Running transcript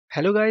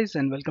Hello guys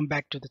and welcome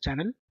back to the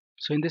channel.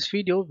 So in this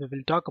video we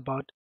will talk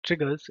about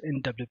triggers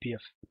in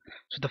WPF.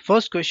 So the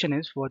first question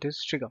is, what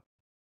is trigger?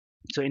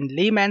 So in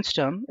layman's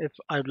term, if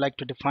I would like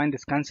to define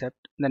this concept,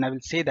 then I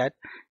will say that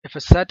if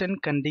a certain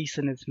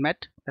condition is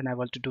met, then I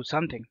want to do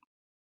something.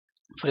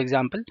 For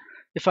example,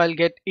 if I'll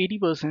get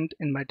 80%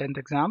 in my 10th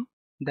exam,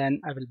 then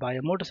I will buy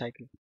a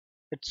motorcycle.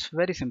 It's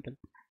very simple,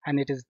 and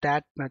it is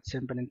that much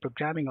simple in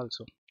programming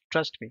also.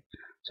 Trust me.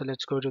 So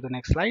let's go to the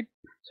next slide.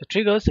 So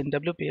triggers in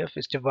WPF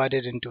is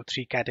divided into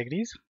three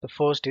categories. The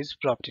first is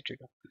property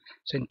trigger.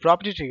 So in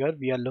property trigger,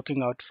 we are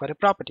looking out for a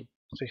property.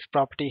 So if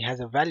property has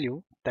a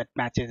value that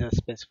matches a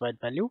specified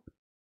value,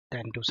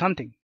 then do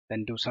something,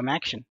 then do some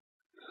action.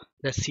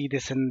 Let's see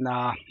this in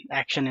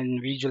action in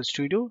Visual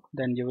Studio.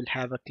 Then you will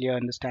have a clear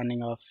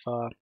understanding of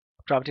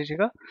property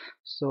trigger.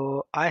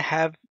 So I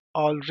have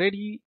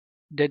already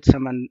did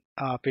some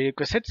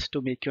prerequisites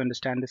to make you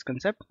understand this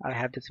concept. I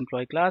have this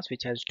employee class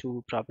which has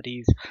two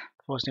properties,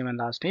 first name and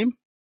last name,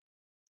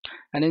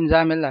 and in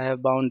XAML I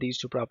have bound these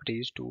two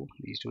properties to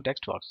these two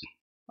text boxes.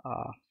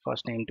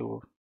 First name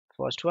to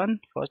first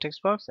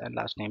text box, and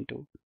last name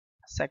to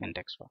second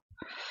text box.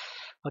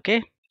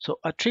 Okay, so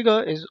a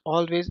trigger is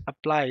always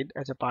applied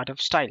as a part of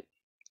style.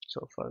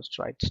 So first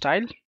write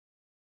style,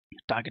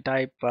 target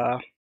type,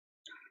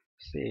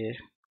 say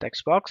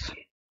text box,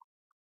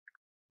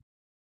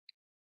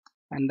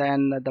 and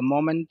then the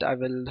moment I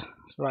will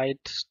write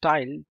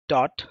style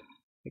dot,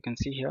 you can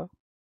see here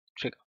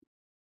trigger.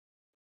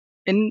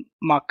 In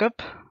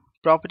markup,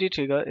 property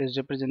trigger is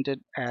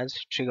represented as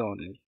trigger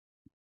only.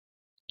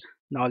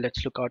 Now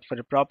let's look out for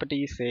a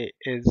property, say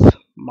is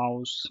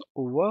mouse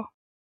over.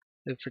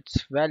 If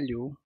its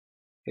value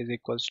is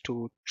equals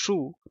to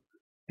true,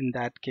 in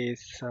that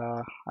case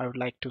I would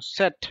like to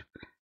set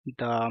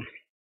the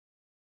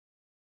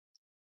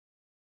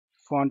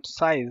font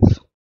size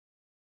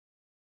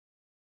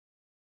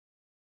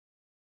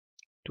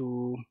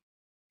to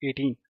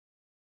 18.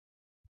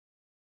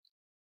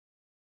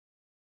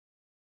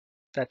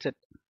 That's it.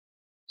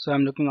 So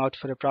I'm looking out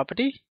for a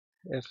property.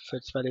 If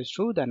its value is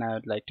true, then I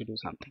would like to do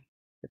something.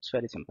 It's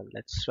very simple.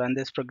 Let's run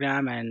this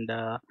program and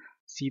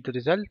see the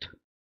result.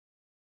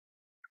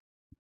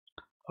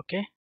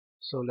 Okay,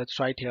 so let's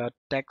write here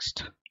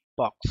text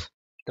box.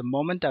 The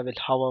moment I will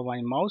hover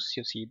my mouse,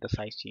 you see the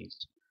size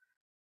changed.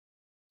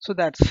 So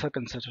that's a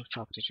concept of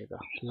property trigger.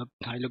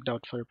 I looked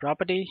out for a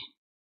property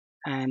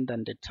and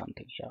then did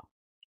something here.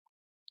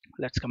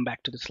 Let's come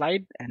back to the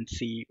slide and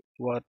see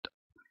what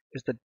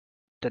is the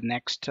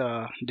next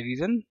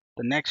division.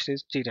 The next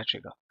is data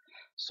trigger.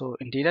 So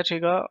in data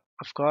trigger,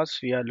 of course,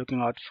 we are looking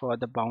out for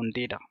the bound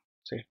data.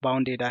 So if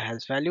bound data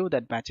has value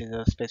that matches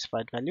a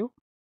specified value,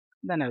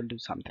 then I will do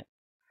something.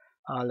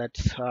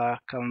 Let's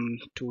come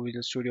to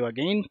Visual Studio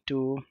again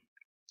to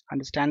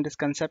understand this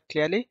concept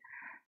clearly.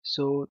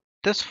 So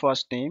this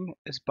first name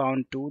is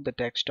bound to the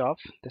text of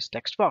this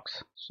text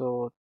box.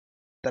 So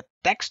the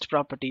text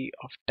property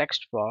of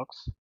text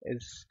box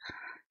is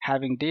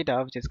having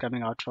data which is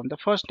coming out from the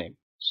first name.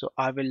 So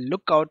I will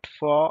look out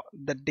for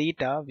the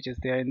data which is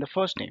there in the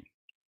first name.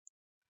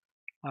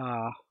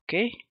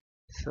 Okay,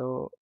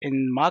 so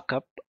in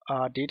markup,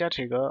 data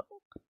trigger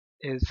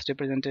is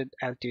represented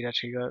as data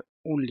trigger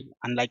only,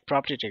 unlike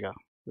property trigger,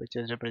 which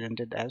is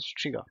represented as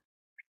trigger.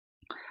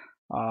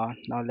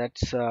 Now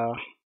let's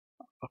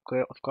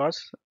okay, of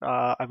course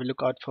I will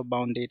look out for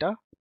bound data.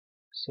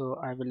 So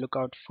I will look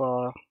out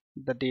for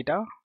the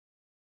data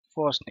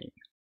first name,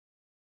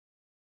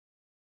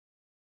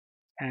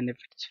 and if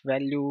its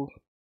value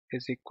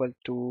is equal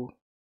to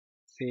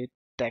say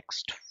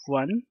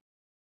text1,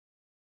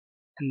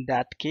 in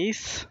that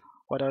case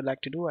what I would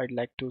like to do, I'd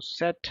like to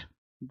set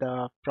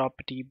the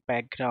property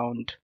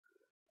background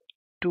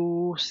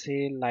to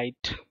say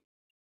light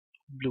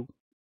blue.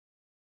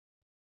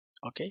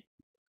 Okay,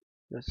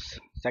 let's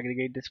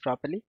segregate this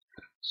properly.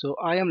 So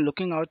I am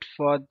looking out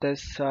for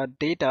this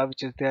data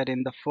which is there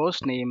in the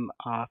first name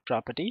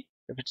property.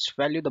 If its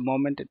value the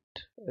moment it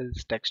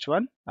is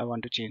text1, I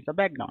want to change the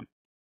background.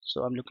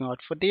 So I'm looking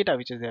out for data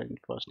which is there in the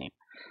first name.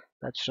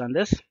 Let's run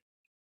this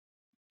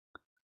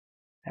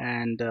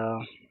and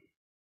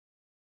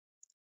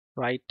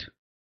write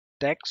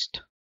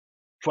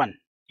text1.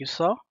 You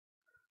saw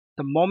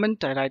the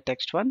moment I write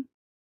text1,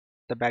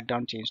 the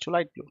background changed to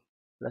light blue.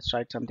 Let's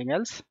write something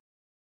else.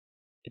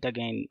 It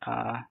again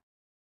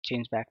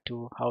changed back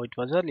to how it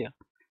was earlier.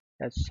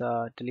 Let's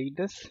delete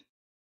this.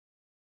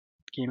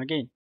 It came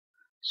again.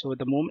 So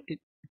the moment it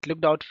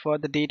looked out for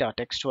the data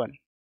text1.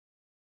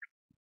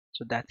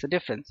 So that's the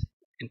difference.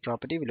 In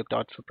property we looked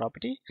out for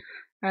property,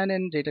 and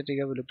in data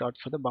trigger we looked out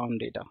for the bound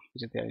data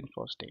which is there in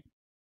first name.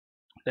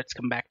 Let's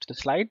come back to the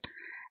slide,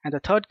 and the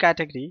third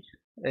category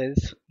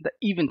is the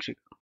event trigger.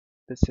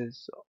 This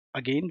is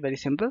again very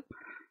simple.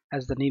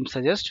 As the name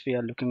suggests, we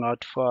are looking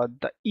out for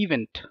the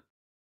event.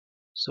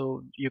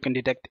 So you can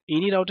detect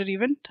any router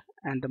event,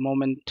 and the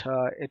moment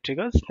it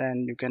triggers,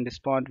 then you can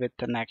respond with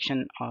an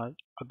action or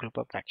a group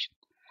of action.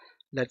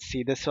 Let's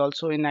see this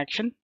also in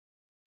action.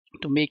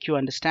 To make you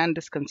understand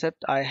this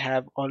concept, I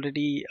have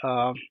already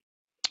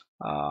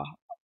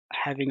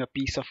having a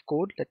piece of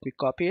code. Let me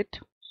copy it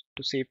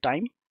to save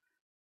time.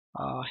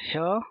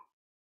 Here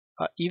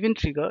event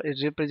trigger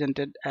is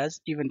represented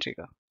as event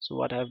trigger. So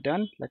what I've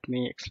done, let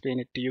me explain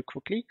it to you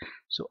quickly.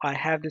 So I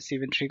have this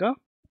event trigger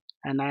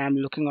and I am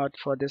looking out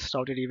for this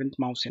routed event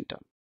mouse enter.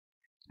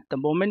 The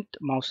moment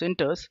mouse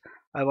enters,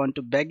 I want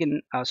to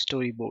begin a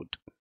storyboard.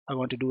 I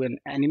want to do an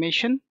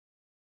animation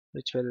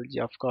which will,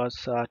 yeah, of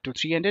course, to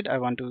 300. I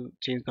want to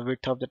change the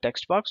width of the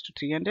text box to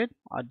 300.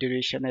 Our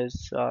duration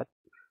is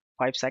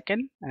 5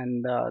 seconds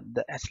and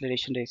the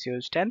acceleration ratio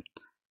is 10.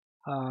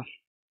 uh,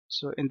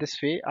 so in this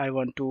way I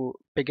want to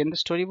begin the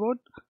storyboard,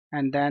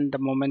 and then the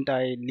moment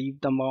I leave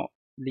the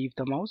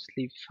mouse,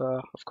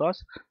 of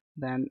course,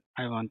 then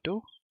I want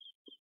to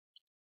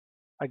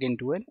again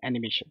do an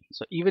animation.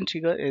 So event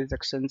trigger is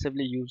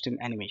extensively used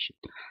in animation.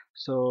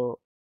 So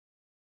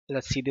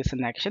let's see this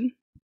in action.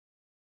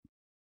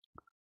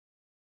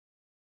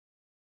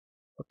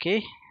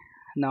 Okay,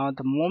 now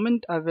the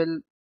moment I will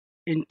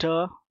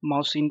enter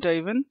mouse enter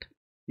event,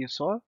 you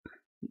saw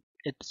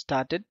it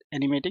started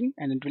animating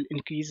and it will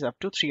increase up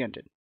to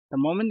 300. The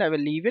moment I will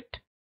leave it,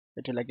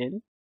 it will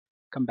again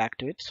come back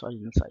to its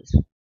original size.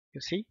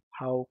 You see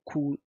how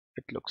cool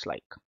it looks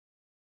like.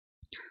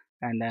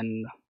 And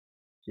then,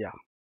 yeah,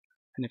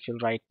 and if you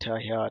write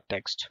here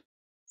text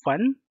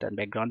fun, then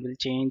background will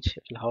change.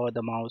 If you hover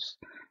the mouse,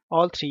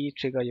 all three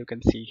trigger you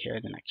can see here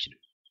in action.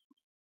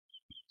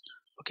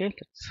 Okay,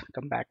 let's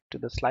come back to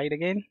the slide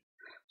again.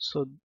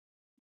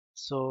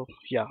 So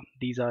yeah,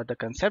 these are the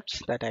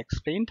concepts that I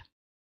explained.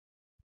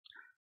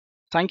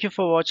 Thank you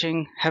for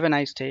watching. Have a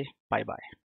nice day. Bye bye.